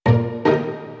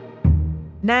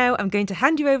Now I'm going to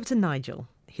hand you over to Nigel,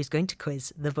 who's going to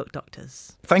quiz the book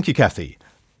doctors. Thank you, Kathy.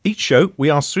 Each show,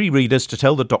 we ask 3 readers to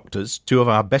tell the doctors 2 of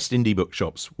our best indie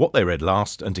bookshops what they read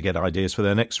last and to get ideas for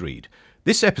their next read.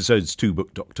 This episode's 2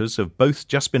 book doctors have both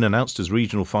just been announced as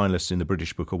regional finalists in the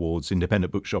British Book Awards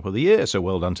Independent Bookshop of the Year, so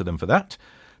well done to them for that.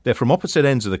 They're from opposite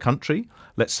ends of the country.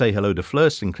 Let's say hello to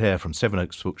Fleur Sinclair from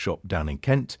Sevenoaks Bookshop down in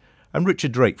Kent and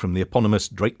Richard Drake from the eponymous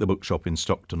Drake The Bookshop in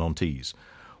Stockton-on-Tees.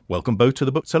 Welcome both to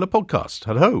the Bookseller podcast.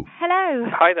 Hello. Hello.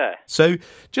 Hi there. So,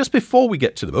 just before we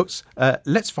get to the books,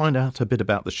 let's find out a bit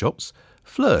about the shops.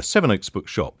 Fleur, Sevenoaks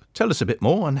Bookshop, tell us a bit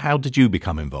more and how did you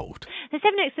become involved? The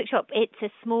Sevenoaks Bookshop, it's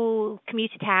a small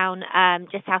commuter town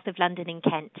just south of London in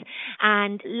Kent.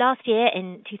 And last year,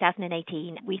 in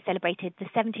 2018, we celebrated the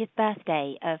 70th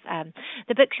birthday of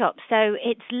the bookshop. So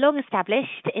it's long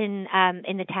established in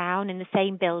the town, in the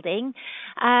same building.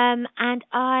 And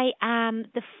I am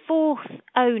the 4th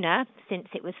owner since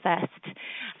it was first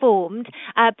formed.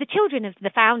 The children of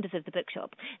the founders of the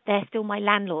bookshop, they're still my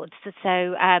landlords.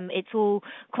 So it's all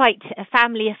quite a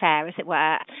family affair, as it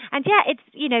were. And yeah, it's,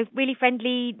 really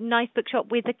friendly, nice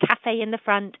bookshop with a cafe in the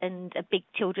front and a big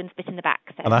children's bit in the back.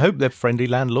 So. And I hope they're friendly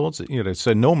landlords.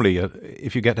 So normally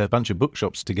if you get a bunch of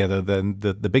bookshops together, then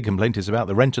the big complaint is about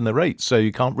the rent and the rates. So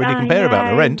you can't really compare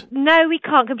about the rent. No, we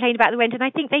can't complain about the rent. And I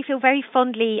think they feel very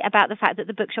fondly about the fact that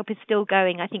the bookshop is still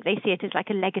going. I think they see it as like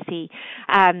a legacy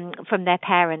from their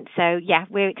parents. So yeah,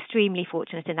 we're extremely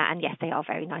fortunate in that. And yes, they are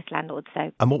very nice landlords.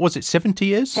 So. And what was it, 70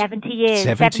 years? 70 years.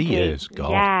 70 years,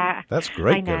 God. Yeah. That's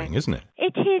great going, isn't it?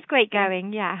 It is great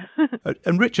going, yeah.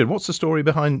 And Richard, what's the story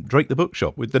behind Drake the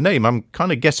Bookshop? With the name, I'm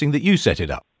kind of guessing that you set it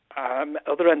up.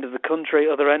 Other end of the country,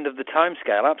 other end of the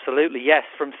timescale, absolutely, yes.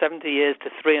 From 70 years to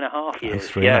 3.5 years.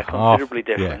 Considerably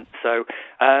different. Yeah. So,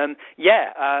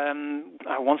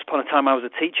 once upon a time I was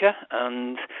a teacher,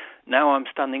 and now I'm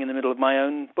standing in the middle of my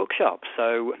own bookshop.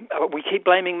 So we keep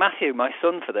blaming Matthew, my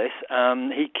son, for this.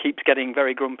 He keeps getting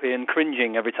very grumpy and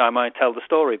cringing every time I tell the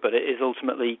story, but it is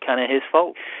ultimately kind of his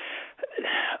fault.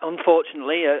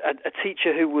 Unfortunately, a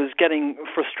teacher who was getting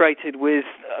frustrated with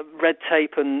red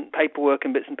tape and paperwork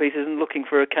and bits and pieces and looking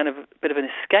for a kind of bit of an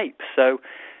escape. So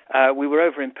we were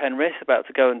over in Penrith about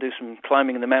to go and do some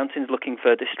climbing in the mountains looking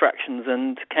for distractions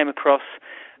and came across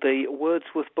the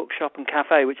Wordsworth Bookshop and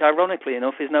Cafe, which ironically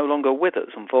enough is no longer with us,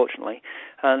 unfortunately.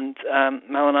 And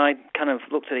Mel and I kind of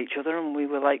looked at each other and we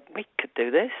were like, we could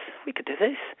do this.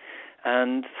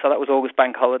 And so that was August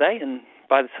bank holiday, and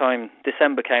by the time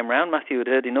December came round, Matthew had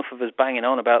heard enough of us banging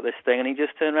on about this thing, and he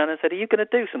just turned around and said, are you going to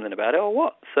do something about it or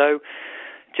what? So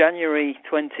January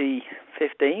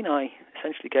 2015, I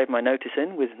essentially gave my notice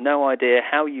in with no idea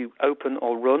how you open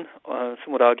or run.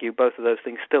 Some would argue both of those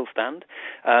things still stand.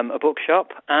 A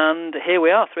bookshop, and here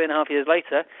we are 3.5 years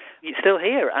later. It's still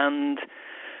here, and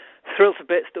thrilled to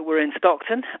bits that we're in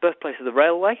Stockton, birthplace of the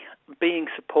railway, being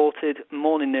supported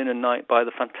morning, noon and night by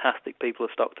the fantastic people of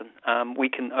Stockton. We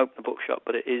can open a bookshop,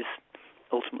 but it is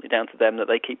ultimately down to them that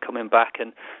they keep coming back,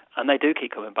 and they do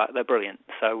keep coming back. They're brilliant,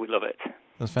 so we love it.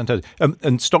 That's fantastic.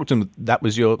 And Stockton, that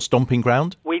was your stomping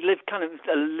ground? We live kind of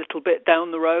a little bit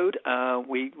down the road.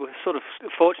 We were sort of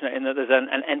fortunate in that there's an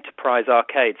enterprise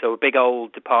arcade, so a big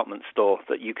old department store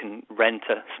that you can rent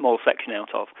a small section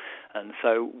out of. And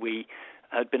so we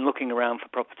had been looking around for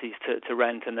properties to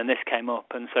rent, and then this came up,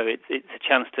 and so it's a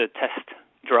chance to test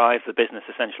drive the business,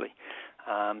 essentially.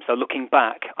 So looking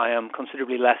back, I am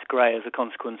considerably less grey as a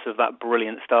consequence of that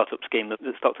brilliant startup scheme that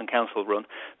the Stockton Council run.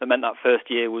 That meant that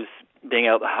first year was being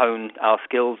able to hone our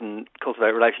skills and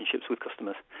cultivate relationships with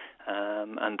customers.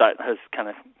 And that has kind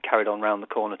of carried on round the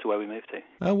corner to where we moved to.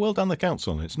 Oh, well done, the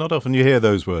council. It's not often you hear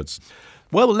those words.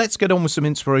 Well, let's get on with some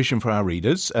inspiration for our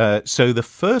readers. So the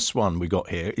first one we got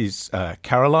here is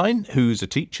Caroline, who's a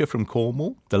teacher from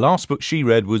Cornwall. The last book she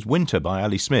read was Winter by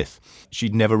Ali Smith.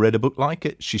 She'd never read a book like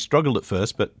it. She struggled at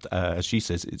first, but as she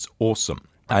says, it's awesome.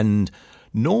 And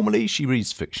normally she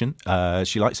reads fiction.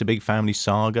 She likes a big family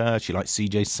saga. She likes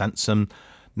C.J. Sansom.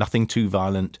 Nothing too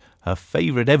violent. Her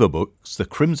favourite ever book's The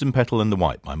Crimson Petal and the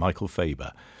White by Michael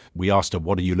Faber. We asked her,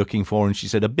 what are you looking for? And she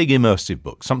said, a big immersive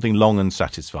book, something long and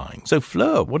satisfying. So,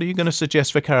 Fleur, what are you going to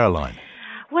suggest for Caroline?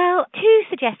 Well, 2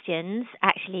 suggestions,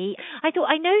 actually.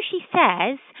 I know she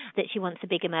says that she wants a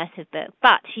big immersive book,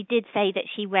 but she did say that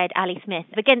she read Ali Smith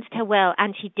against her will,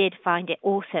 and she did find it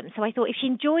awesome. So I thought if she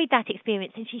enjoyed that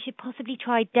experience, then she should possibly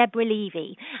try Deborah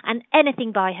Levy and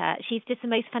anything by her. She's just the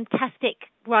most fantastic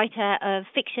writer of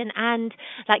fiction, and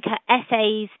like her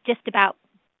essays just about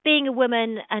being a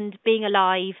woman and being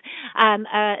alive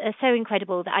are so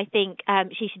incredible that I think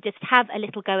she should just have a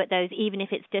little go at those, even if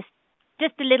it's just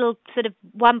just a little sort of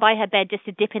one by her bed just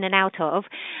to dip in and out of.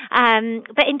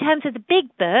 But in terms of the big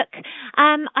book,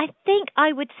 I think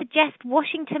I would suggest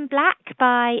Washington Black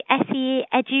by Essie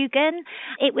Edugan.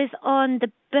 It was on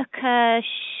the Booker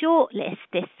shortlist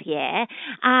this year,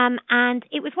 and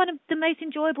it was one of the most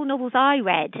enjoyable novels I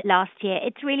read last year.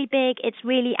 It's really big, it's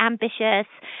really ambitious,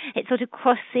 it sort of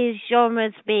crosses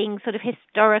genres, being sort of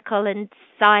historical and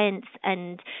science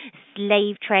and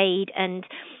slave trade, and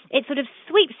it sort of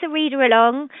sweeps the reader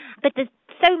along, but there's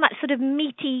so much sort of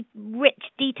meaty, rich,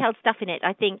 detailed stuff in it.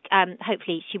 I think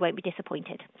hopefully she won't be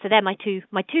disappointed. So they're my two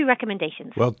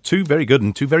recommendations. Well, two very good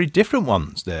and two very different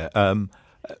ones there.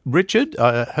 Richard,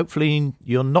 hopefully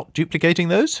you're not duplicating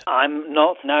those? I'm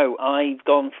not, no. I've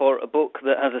gone for a book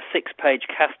that has a 6-page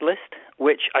cast list,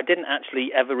 which I didn't actually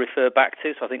ever refer back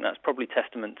to, so I think that's probably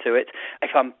testament to it.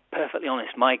 If I'm perfectly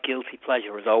honest, my guilty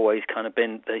pleasure has always kind of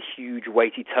been the huge,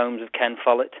 weighty tomes of Ken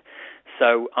Follett.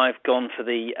 So I've gone for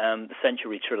the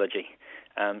Century trilogy,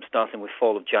 starting with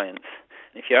Fall of Giants.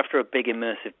 If you're after a big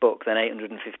immersive book, then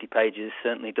 850 pages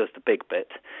certainly does the big bit.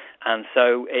 And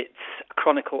so it's a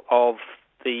chronicle of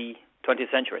the 20th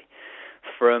century,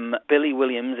 from Billy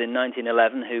Williams in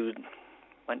 1911, who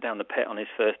went down the pit on his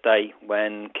first day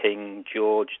when King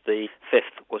George V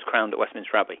was crowned at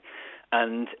Westminster Abbey.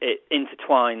 And it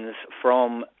intertwines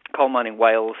from coal mining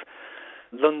Wales,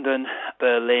 London,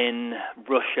 Berlin,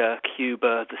 Russia,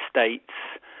 Cuba, the States.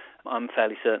 I'm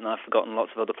fairly certain I've forgotten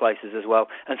lots of other places as well.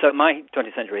 And so my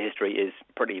 20th century history is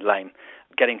pretty lame.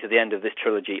 Getting to the end of this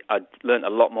trilogy, I learned a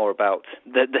lot more about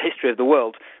the history of the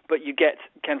world, but you get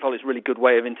Ken Follett's really good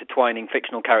way of intertwining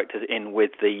fictional characters in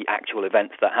with the actual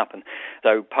events that happen.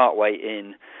 So partway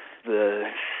in the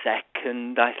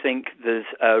second, I think, there's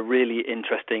a really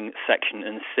interesting section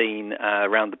and scene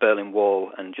around the Berlin Wall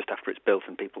and just after it's built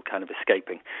and people kind of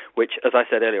escaping, which, as I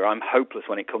said earlier, I'm hopeless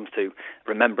when it comes to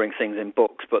remembering things in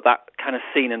books, but that kind of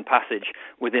scene and passage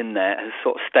within there has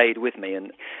sort of stayed with me, and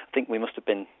I think we must have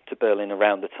been to Berlin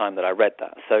around the time that I read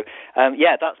that. So,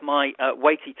 that's my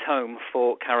weighty tome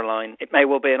for Caroline. It may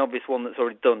well be an obvious one that's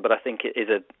already done, but I think it is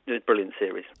a brilliant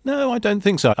series. No, I don't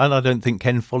think so, and I don't think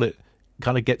Ken Follett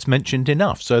kind of gets mentioned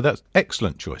enough, so that's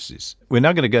excellent choices. We're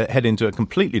now going to head into a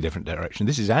completely different direction.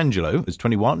 This is Angelo, he's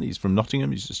 21, he's from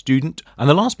Nottingham, he's a student, and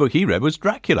the last book he read was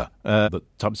Dracula. The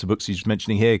types of books he's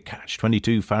mentioning here,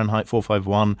 Catch-22, Fahrenheit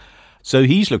 451, so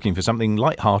he's looking for something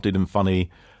light-hearted and funny.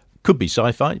 Could be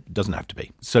sci-fi, doesn't have to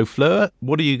be. So Fleur,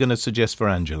 what are you going to suggest for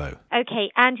Angelo? Okay,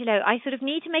 Angelo, I sort of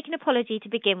need to make an apology to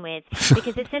begin with,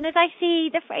 because as soon as I see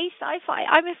the phrase sci-fi,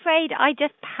 I'm afraid I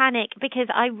just panic, because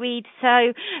I read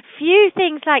so few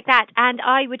things like that, and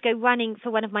I would go running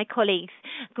for one of my colleagues,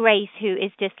 Grace, who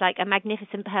is just like a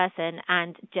magnificent person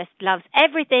and just loves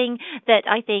everything that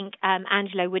I think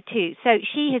Angelo would too. So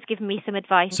she has given me some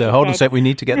advice. So hold on a sec, we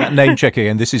need to get that name check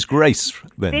again. This is Grace,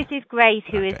 then. This is Grace,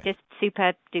 who is just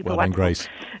super duper well wonderful. Done, Grace.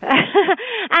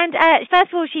 And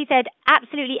first of all, she said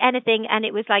absolutely anything, and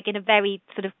it was like in a very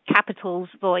sort of capitals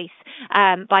voice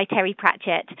by Terry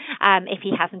Pratchett, if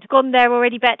he hasn't gone there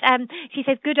already. But she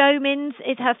says Good Omens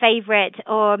is her favourite.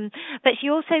 But she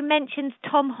also mentions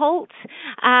Tom Holt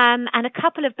and a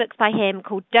couple of books by him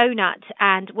called Donut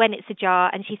and When It's Ajar,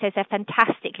 and she says they're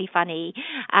fantastically funny,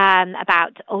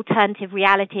 about alternative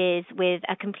realities with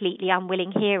a completely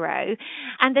unwilling hero.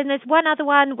 And then there's one other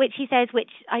one which she says, which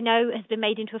I know has been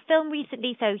made into a film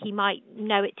recently, so he might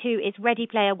know it too, is Ready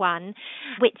Player One,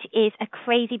 which is a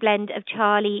crazy blend of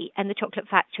Charlie and the Chocolate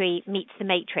Factory meets The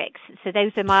Matrix. So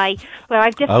those are where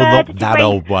I've deferred not to that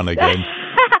old one again.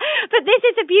 But this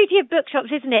is the beauty of bookshops,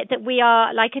 isn't it? That we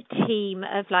are like a team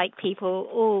of like people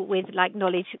all with like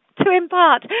knowledge to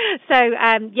impart. So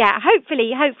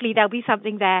hopefully there'll be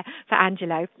something there for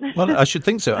Angelo. Well, I should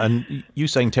think so. And you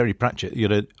saying Terry Pratchett,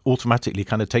 automatically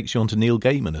kind of takes you on to Neil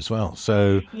Gaiman as well.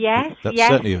 So that's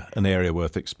certainly an area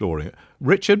worth exploring.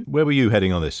 Richard, where were you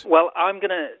heading on this? Well, I'm going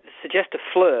to suggest to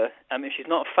Fleur, if she's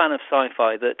not a fan of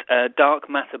sci-fi, that Dark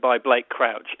Matter by Blake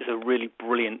Crouch is a really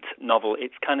brilliant novel.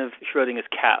 It's kind of Schrodinger's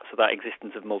cat, so that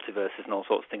existence of multiverses and all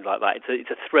sorts of things like that. It's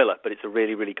a thriller, but it's a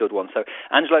really, really good one. So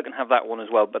Angelo can have that one as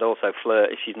well, but also Fleur,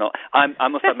 if she's not. I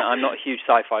must admit, I'm not a huge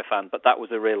sci-fi fan, but that was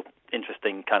a real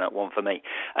interesting kind of one for me.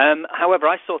 However,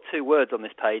 I saw two words on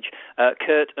this page,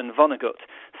 Kurt and Vonnegut,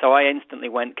 so I instantly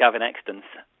went Gavin Extance.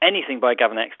 Anything by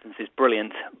Gavin Extance is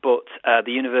brilliant, but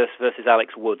The Universe versus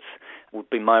Alex Woods would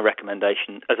be my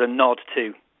recommendation as a nod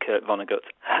to Kurt Vonnegut.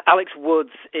 Alex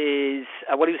Woods is,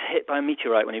 he was hit by a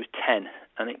meteorite when he was 10,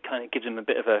 and it kind of gives him a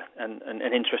bit of an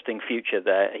interesting future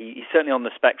there. He's certainly on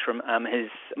the spectrum. His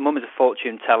mum is a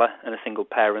fortune teller and a single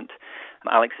parent.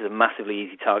 Alex is a massively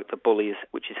easy target for bullies,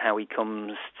 which is how he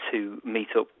comes to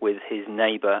meet up with his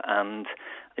neighbour and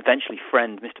eventually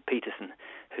friend, Mr. Peterson,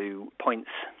 who points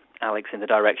Alex in the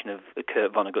direction of the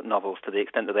Kurt Vonnegut novels, to the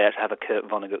extent that they actually have a Kurt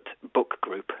Vonnegut book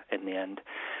group in the end.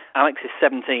 Alex is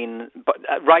 17, but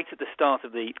right at the start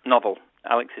of the novel,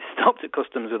 Alex is stopped at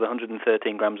customs with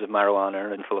 113 grams of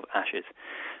marijuana and full of ashes.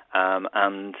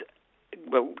 And,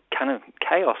 well, kind of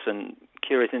chaos and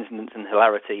curious incidents and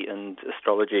hilarity and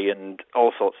astrology and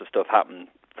all sorts of stuff happen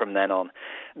from then on.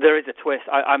 There is a twist.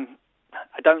 I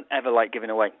don't ever like giving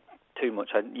away too much.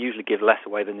 I usually give less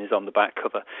away than is on the back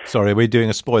cover. Sorry, are we doing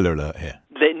a spoiler alert here?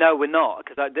 No, we're not,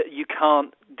 because you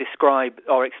can't describe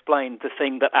or explain the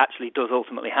thing that actually does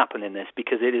ultimately happen in this,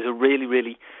 because it is a really,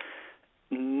 really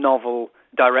novel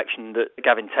direction that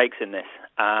Gavin takes in this.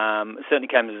 It certainly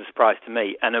came as a surprise to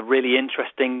me, and a really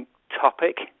interesting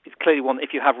topic. It's clearly one, if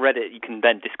you have read it, you can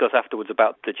then discuss afterwards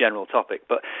about the general topic,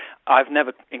 but I've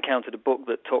never encountered a book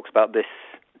that talks about this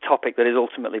topic that is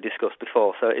ultimately discussed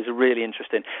before, so it's really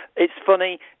interesting. It's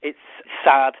funny, it's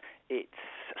sad, it's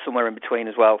somewhere in between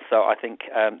as well, so I think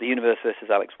The Universe versus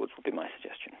Alex Woods would be my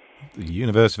suggestion. The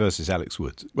Universe versus Alex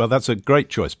Woods. Well, that's a great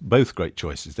choice, both great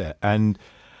choices there. And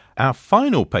our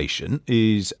final patient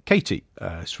is Katie.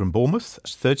 She's from Bournemouth.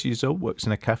 She's 30 years old, works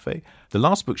in a cafe. The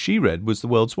last book she read was The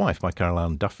World's Wife by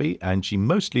Caroline Duffy, and she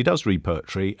mostly does read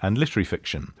poetry and literary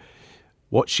fiction.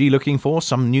 What's she looking for?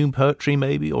 Some new poetry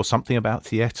maybe, or something about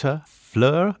theatre?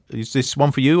 Fleur, is this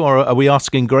one for you, or are we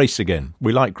asking Grace again?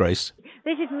 We like Grace.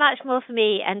 This is much more for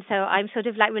me, and so I'm sort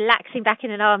of like relaxing back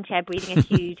in an armchair, breathing a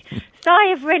huge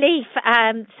sigh of relief.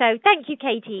 So thank you,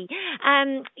 Katie.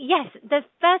 Yes, the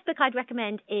first book I'd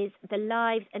recommend is The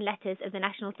Lives and Letters of the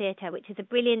National Theatre, which is a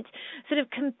brilliant sort of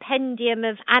compendium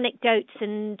of anecdotes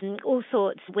and all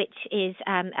sorts, which is,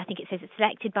 I think it says it's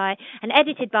selected by and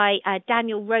edited by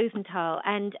Daniel Rosenthal.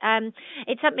 And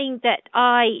it's something that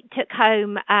I took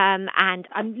home, and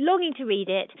I'm longing to read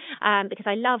it because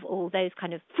I love all those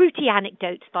kind of fruity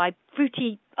anecdotes by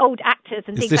fruity old actors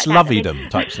and things like that. Is this lovey-dom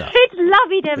type stuff? It's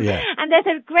lovey-dom. Yeah. And there's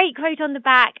a great quote on the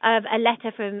back of a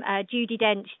letter from Judi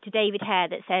Dench to David Hare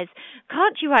that says,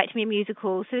 "Can't you write me a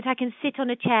musical so that I can sit on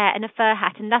a chair and a fur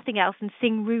hat and nothing else and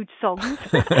sing rude songs?"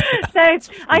 So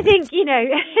I think,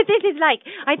 this is like,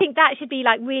 I think that should be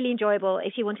like really enjoyable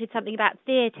if you wanted something about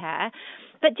theatre.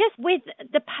 But just with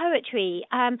the poetry,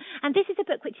 and this is a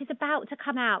book which is about to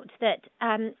come out that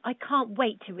I can't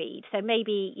wait to read. So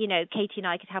maybe, Katie and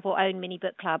I could have our own mini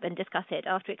book club and discuss it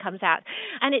after it comes out.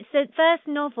 And it's the first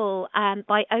novel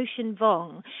by Ocean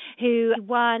Vuong, who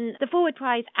won the Forward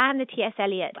Prize and the T.S.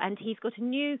 Eliot. And he's got a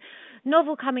new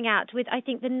novel coming out with, I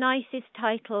think, the nicest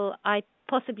title I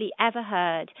possibly ever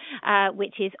heard,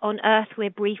 which is On Earth We're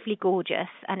Briefly Gorgeous,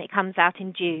 and it comes out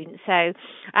in June. So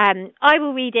I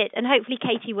will read it, and hopefully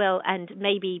Katie will, and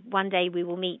maybe one day we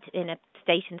will meet in a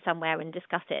station somewhere and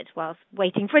discuss it whilst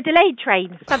waiting for a delayed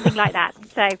train, something like that.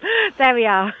 So there we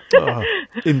are.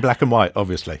 In black and white,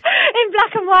 obviously. In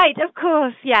black and white, of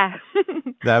course, yeah.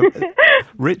 Now,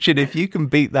 Richard, if you can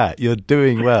beat that, you're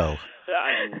doing well.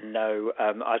 No,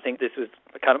 I think this was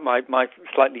kind of my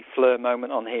slightly Fleur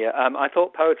moment on here. I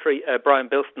thought poetry, Brian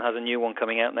Bilston has a new one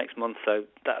coming out next month, so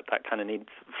that kind of needs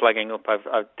flagging up.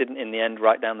 I didn't in the end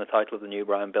write down the title of the new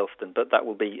Brian Bilston, but that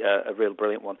will be a real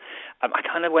brilliant one. I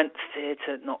kind of went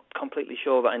theatre, not completely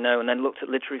sure that I know, and then looked at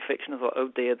literary fiction and thought, oh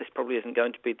dear, this probably isn't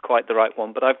going to be quite the right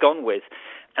one, but I've gone with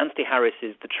Anthony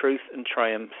Harris's The Truth and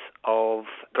Triumphs of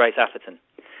Grace Atherton,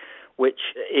 which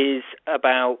is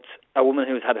about a woman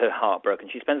who has had her heart broken.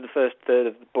 She spends the first third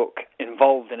of the book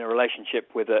involved in a relationship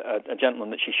with a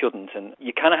gentleman that she shouldn't, and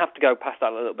you kind of have to go past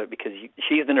that a little bit because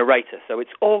she's the narrator, so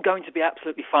it's all going to be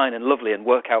absolutely fine and lovely and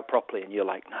work out properly, and you're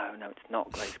like, no, it's not,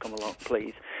 Grace, come along,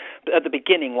 please. But at the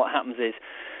beginning, what happens is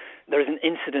there is an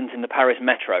incident in the Paris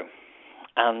metro,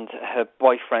 and her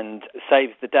boyfriend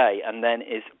saves the day and then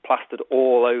is plastered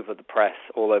all over the press,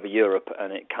 all over Europe,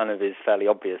 and it kind of is fairly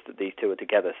obvious that these two are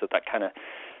together, so that kind of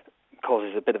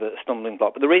causes a bit of a stumbling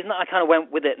block. But the reason that I kind of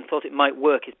went with it and thought it might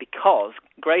work is because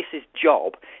Grace's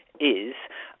job is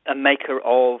a maker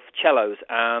of cellos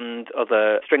and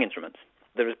other string instruments.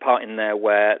 There is a part in there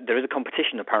where there is a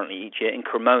competition apparently each year in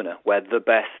Cremona where the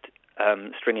best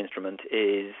string instrument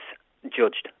is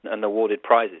judged and awarded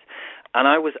prizes. And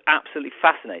I was absolutely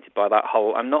fascinated by that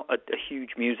whole, I'm not a huge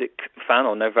music fan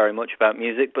or know very much about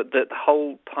music, but the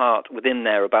whole part within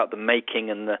there about the making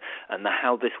and the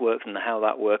how this works and the how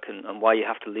that works and why you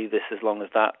have to leave this as long as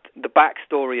that. The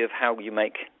backstory of how you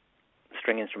make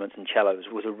string instruments and cellos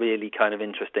was a really kind of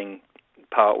interesting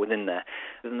part within there.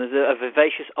 And there's a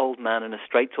vivacious old man and a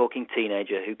straight-talking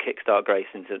teenager who kickstart Grace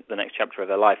into the next chapter of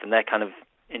her life, and they're kind of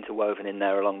interwoven in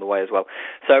there along the way as well.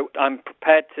 So I'm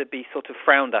prepared to be sort of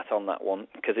frowned at on that one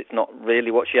because it's not really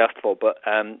what she asked for, but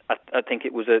I think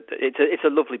it's a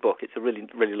lovely book. It's a really,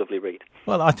 really lovely read.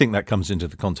 Well, I think that comes into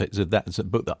the context of that. It's a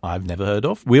book that I've never heard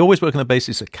of. We always work on the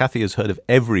basis that Kathy has heard of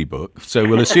every book, so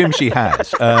we'll assume she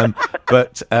has.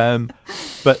 But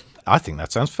I think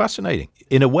that sounds fascinating.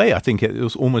 In a way, I think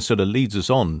it almost sort of leads us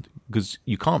on, because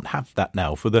you can't have that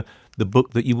now for the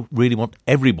book that you really want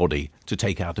everybody to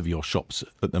take out of your shops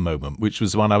at the moment, which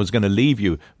was the one I was going to leave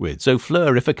you with. So,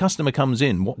 Fleur, if a customer comes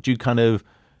in, what do you kind of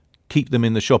keep them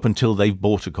in the shop until they've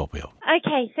bought a copy of?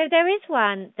 Okay, so there is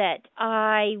one that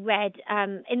I read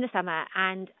in the summer,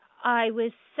 and I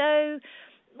was so...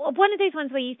 one of those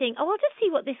ones where you think, I'll just see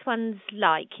what this one's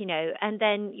like, and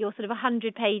then you're sort of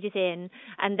 100 pages in,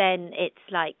 and then it's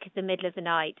like the middle of the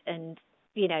night, and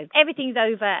everything's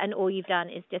over, and all you've done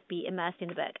is just be immersed in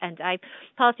the book. And I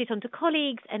passed it on to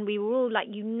colleagues, and we were all like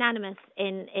unanimous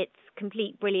in its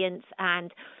complete brilliance.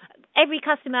 And every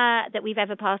customer that we've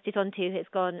ever passed it on to has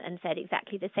gone and said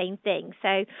exactly the same thing.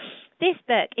 So this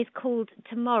book is called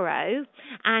Tomorrow,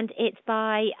 and it's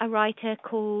by a writer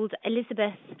called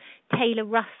Elizabeth Taylor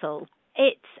Russell.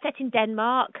 It's set in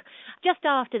Denmark just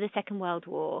after the Second World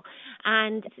War,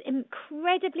 and it's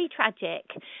incredibly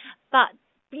tragic, but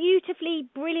beautifully,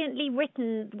 brilliantly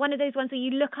written. One of those ones where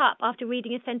you look up after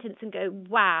reading a sentence and go,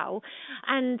 wow.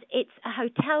 And it's a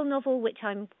hotel novel, which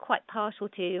I'm quite partial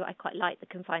to. I quite like the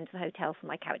confines of a hotel for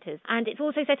my characters. And it's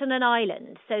also set on an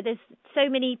island. So there's so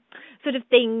many sort of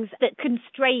things that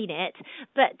constrain it.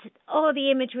 But the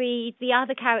imagery, the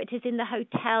other characters in the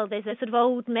hotel, there's a sort of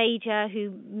old major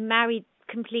who married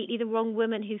completely the wrong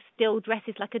woman, who still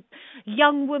dresses like a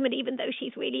young woman even though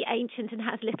she's really ancient and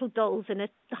has little dolls and a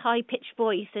high-pitched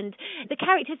voice. And the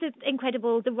characters are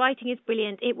incredible, the writing is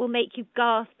brilliant, it will make you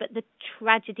gasp at the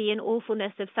tragedy and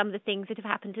awfulness of some of the things that have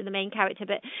happened to the main character,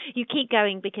 but you keep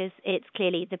going because it's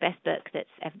clearly the best book that's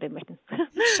ever been written.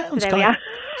 Sounds so there we are.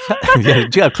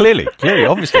 yeah, clearly,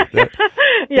 obviously.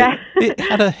 Yeah. It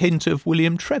had a hint of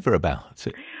William Trevor about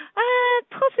it.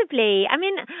 Possibly. I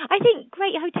mean, I think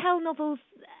great hotel novels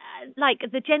like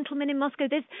The Gentleman in Moscow,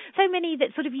 there's so many that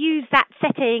sort of use that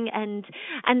setting and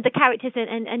the characters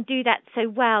and do that so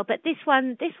well. But this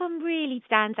one really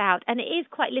stands out, and it is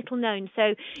quite little known.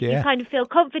 So you kind of feel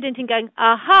confident in going,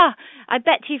 aha, I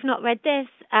bet you've not read this.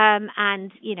 And,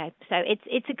 so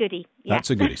it's a goodie. Yeah. That's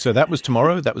a goodie. So that was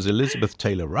Tomorrow. That was Elizabeth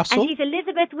Taylor Russell. And she's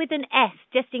Elizabeth with an S,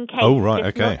 just in case. Oh, right,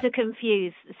 okay. Not to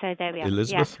confuse. So there we are.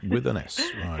 Elizabeth with an S.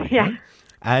 Right. Yeah.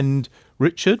 And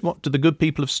Richard, what do the good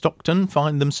people of Stockton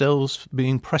find themselves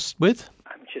being pressed with?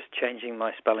 I'm just changing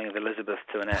my spelling of Elizabeth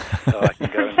to an S, so I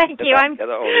can go and Thank you. get that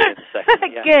all in a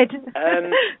second. Yeah.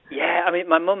 Good.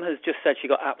 My mum has just said she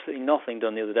got absolutely nothing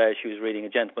done the other day as she was reading A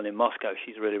Gentleman in Moscow.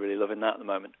 She's really, really loving that at the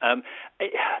moment.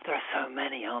 There are so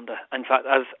many, aren't there? In fact,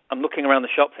 as I'm looking around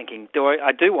the shop thinking,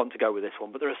 I do want to go with this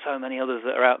one, but there are so many others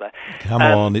that are out there. Come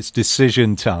on, it's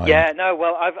decision time. Yeah, no,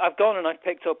 well, I've gone and I've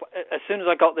picked up, as soon as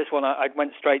I got this one, I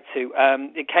went straight to,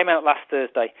 it came out last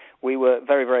Thursday. We were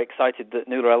very, very excited that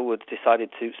Nuala Elwood decided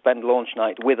to spend launch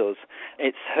night with us.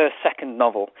 It's her second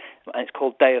novel, and it's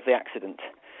called Day of the Accident.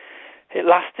 It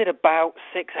lasted about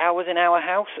 6 hours in our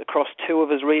house, across two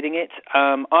of us reading it.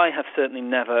 I have certainly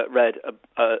never read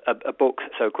a book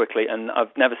so quickly, and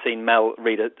I've never seen Mel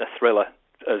read a thriller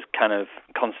as kind of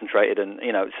concentrated. And,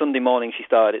 Sunday morning she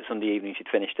started it, Sunday evening she'd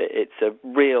finished it. It's a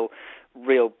real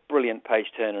brilliant page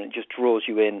turner, and it just draws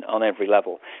you in on every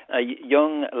level. A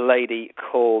young lady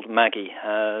called Maggie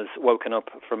has woken up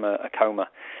from a coma,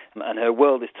 and her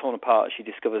world is torn apart as she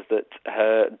discovers that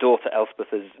her daughter Elspeth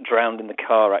has drowned in the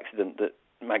car accident that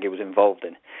Maggie was involved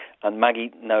in. And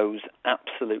Maggie knows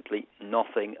absolutely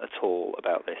nothing at all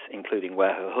about this, including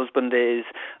where her husband is,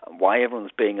 and why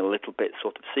everyone's being a little bit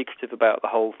sort of secretive about the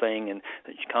whole thing, and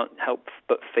that she can't help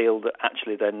but feel that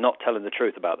actually they're not telling the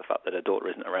truth about the fact that her daughter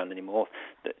isn't around anymore,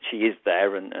 that she is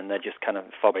there, and they're just kind of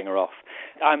fobbing her off.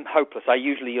 I'm hopeless. I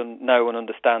usually know and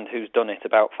understand who's done it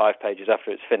about 5 pages after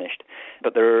it's finished,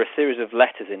 but there are a series of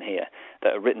letters in here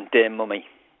that are written, Dear Mummy,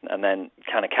 and then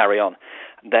kind of carry on.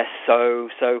 They're so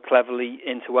cleverly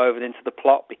interwoven into the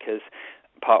plot, because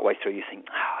partway through you think,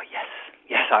 oh, yes,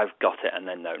 I've got it, and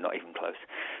then no, not even close.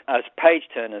 As page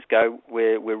turners go,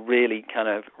 we're really kind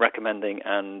of recommending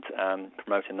and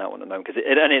promoting that one at the moment, because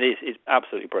it is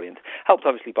absolutely brilliant. Helped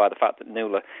obviously by the fact that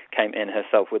Nuala came in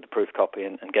herself with the proof copy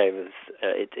and gave us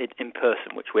it in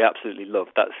person, which we absolutely love.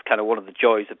 That's kind of one of the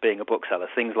joys of being a bookseller.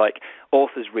 Things like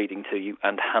authors reading to you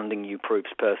and handing you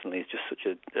proofs personally is just such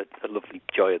a lovely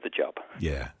joy of the job.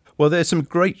 Yeah. Well, there's some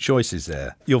great choices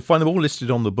there. You'll find them all listed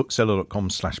on the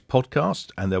bookseller.com/podcast,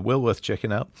 and they're well worth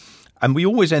checking out. And we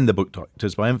always end the Book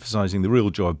Doctors by emphasising the real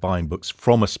joy of buying books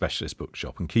from a specialist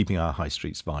bookshop and keeping our high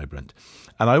streets vibrant.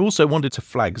 And I also wanted to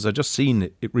flag, because I've just seen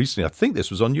it recently, I think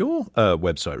this was on your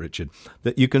website, Richard,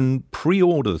 that you can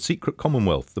pre-order The Secret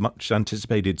Commonwealth, the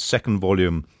much-anticipated second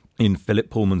volume in Philip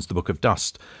Pullman's The Book of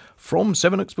Dust, from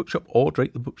Sevenoaks Bookshop or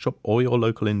Drake The Bookshop or your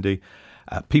local indie.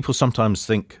 People sometimes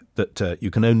think that you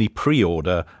can only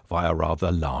pre-order via a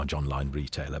rather large online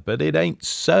retailer, but it ain't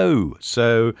so.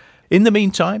 So in the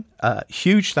meantime,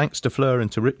 huge thanks to Fleur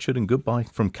and to Richard, and goodbye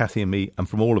from Kathy and me and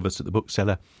from all of us at the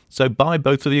Bookseller. So bye,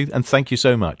 both of you, and thank you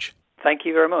so much. Thank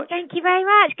you very much. Thank you very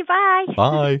much. Goodbye.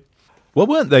 Bye. Well,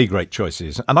 weren't they great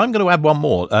choices? And I'm going to add one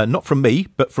more, not from me,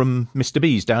 but from Mr.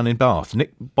 B's down in Bath.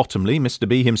 Nick Bottomley, Mr.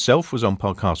 B himself, was on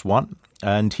podcast 1,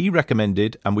 and he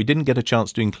recommended, and we didn't get a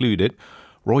chance to include it,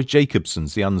 Roy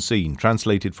Jacobson's The Unseen,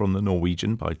 translated from the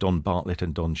Norwegian by Don Bartlett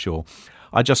and Don Shaw.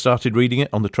 I just started reading it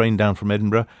on the train down from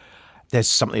Edinburgh. There's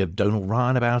something of Donal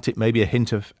Ryan about it, maybe a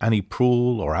hint of Annie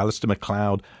Proulx or Alistair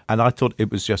MacLeod, and I thought it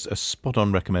was just a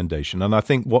spot-on recommendation. And I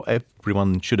think what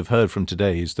everyone should have heard from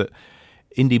today is that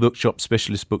indie bookshops,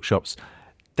 specialist bookshops,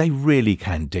 they really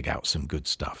can dig out some good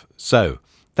stuff. So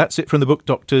that's it from the Book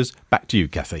Doctors. Back to you,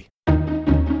 Kathy.